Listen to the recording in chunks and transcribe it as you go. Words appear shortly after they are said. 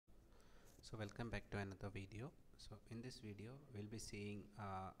So welcome back to another video. So in this video we'll be seeing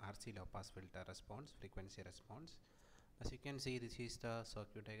RC low pass filter response, frequency response. As you can see, this is the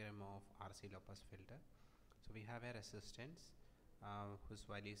circuit diagram of RC low pass filter. So we have a resistance whose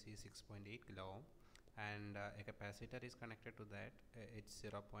value is 6.8 kilo ohm, and a capacitor is connected to that. It's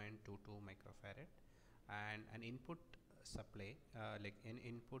 0.22 microfarad, and an input supply like an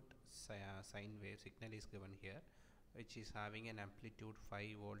input sine wave signal is given here, which is having an amplitude 5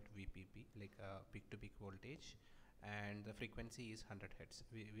 volt VPP, like peak to peak voltage, and the frequency is 100 hertz.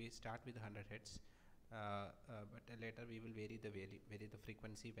 We start with 100 hertz, but later we will vary the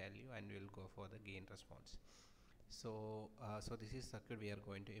frequency value, and we will go for the gain response. So this is circuit we are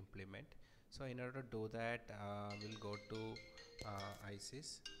going to implement. So in order to do that, we'll go to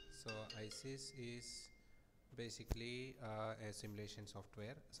ISIS. So ISIS is basically a simulation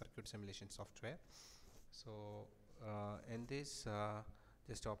software, circuit simulation software. So in this,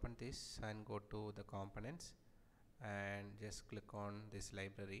 just open this and go to the components and just click on this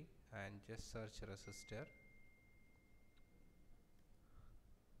library and just search resistor.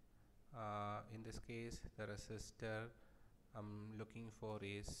 In this case, the resistor I'm looking for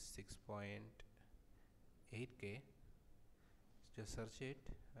is 6.8K. Just search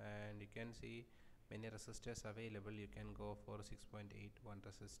it and you can see many resistors available. You can go for 6.81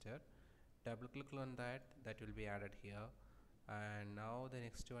 resistor. Double click on that will be added here. And now the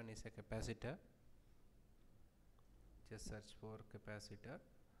next one is a capacitor. Just search for capacitor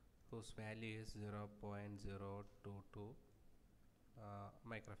whose value is 0.022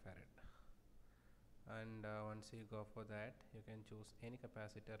 microfarad. And once you go for that, you can choose any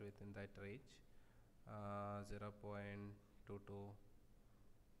capacitor within that range, 0.22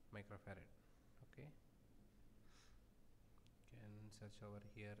 microfarad. Okay, you can search over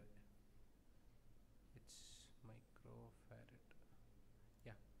here, it's microfarad.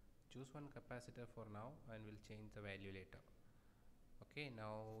 Yeah, choose one capacitor for now and we'll change the value later. Okay,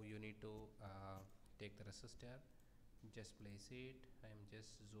 now you need to take the resistor, just place it. I am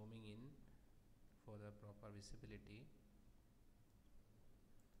just zooming in for the proper visibility.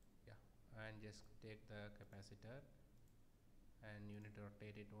 Yeah, and just take the capacitor and you need to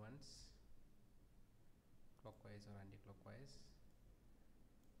rotate it once, clockwise or anti-clockwise.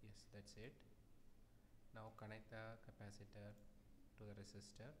 Yes, that's it. Now connect the capacitor to the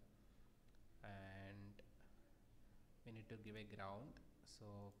resistor, and we need to give a ground,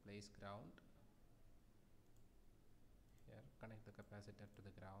 so place ground here, connect the capacitor to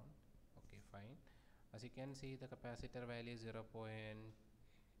the ground. Okay, fine. As you can see, the capacitor value is 0.22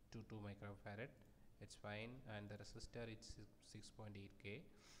 microfarad. It's fine, and the resistor it's 6.8K.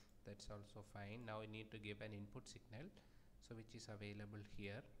 That's also fine. Now we need to give an input signal, so which is available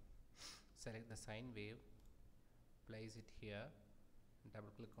here. Select the sine wave, place it here,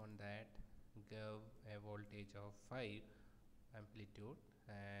 double click on that, give a voltage of 5 amplitude,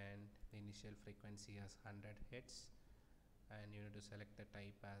 and the initial frequency as 100 hertz, and you need to select the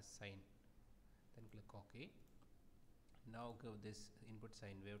type as sine, then click OK. Now give this input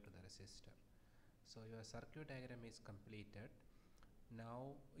sine wave to the resistor. So your circuit diagram is completed.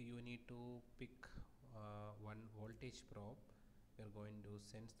 Now you need to pick one voltage probe. We are going to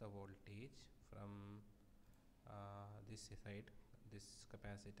sense the voltage from this side, this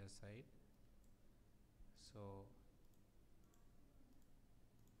capacitor side. So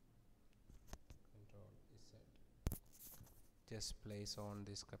control is set. Just place on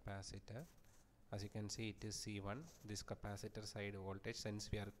this capacitor. As you can see, it is C1, this capacitor side voltage. Since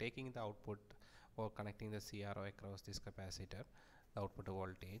we are taking the output or connecting the CRO across this capacitor, the output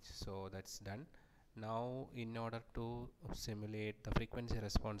voltage, so that's done. Now in order to simulate the frequency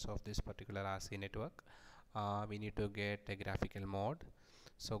response of this particular RC network, we need to get a graphical mode.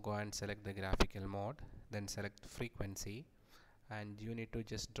 So go and select the graphical mode, then select frequency, and you need to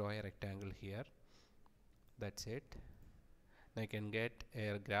just draw a rectangle here. That's it. Now you can get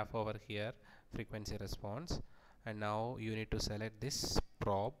a graph over here, frequency response, and now you need to select this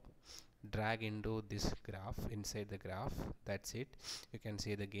probe, drag into this graph, inside the graph. That's it. You can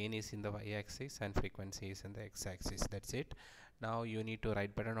see the gain is in the y-axis and frequency is in the x-axis. That's it. Now you need to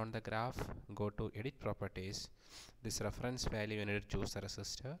right button on the graph, go to edit properties. This reference value you need to choose the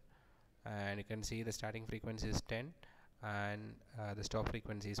resistor, and you can see the starting frequency is 10 and the stop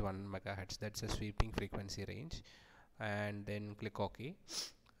frequency is 1 megahertz. That's a sweeping frequency range. And then click OK,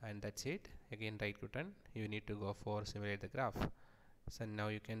 and that's it. Again right button, you need to go for simulate the graph. So now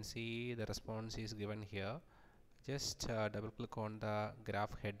you can see the response is given here. Just double click on the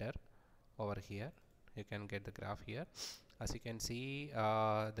graph header over here, you can get the graph here. As you can see,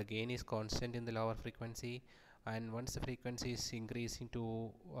 the gain is constant in the lower frequency, and once the frequency is increasing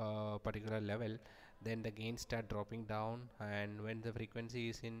to a particular level, then the gain start dropping down, and when the frequency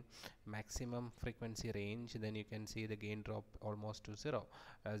is in maximum frequency range, then you can see the gain drop almost to zero,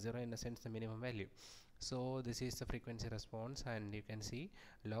 zero in a sense the minimum value. So this is the frequency response, and you can see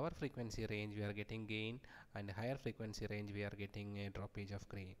lower frequency range we are getting gain, and higher frequency range we are getting a droppage of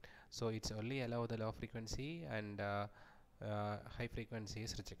gain. So it's only allow the low frequency, and high frequency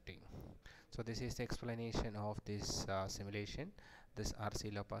is rejecting. So this is the explanation of this simulation, this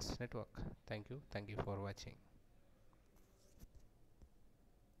RC low pass network. Thank you for watching.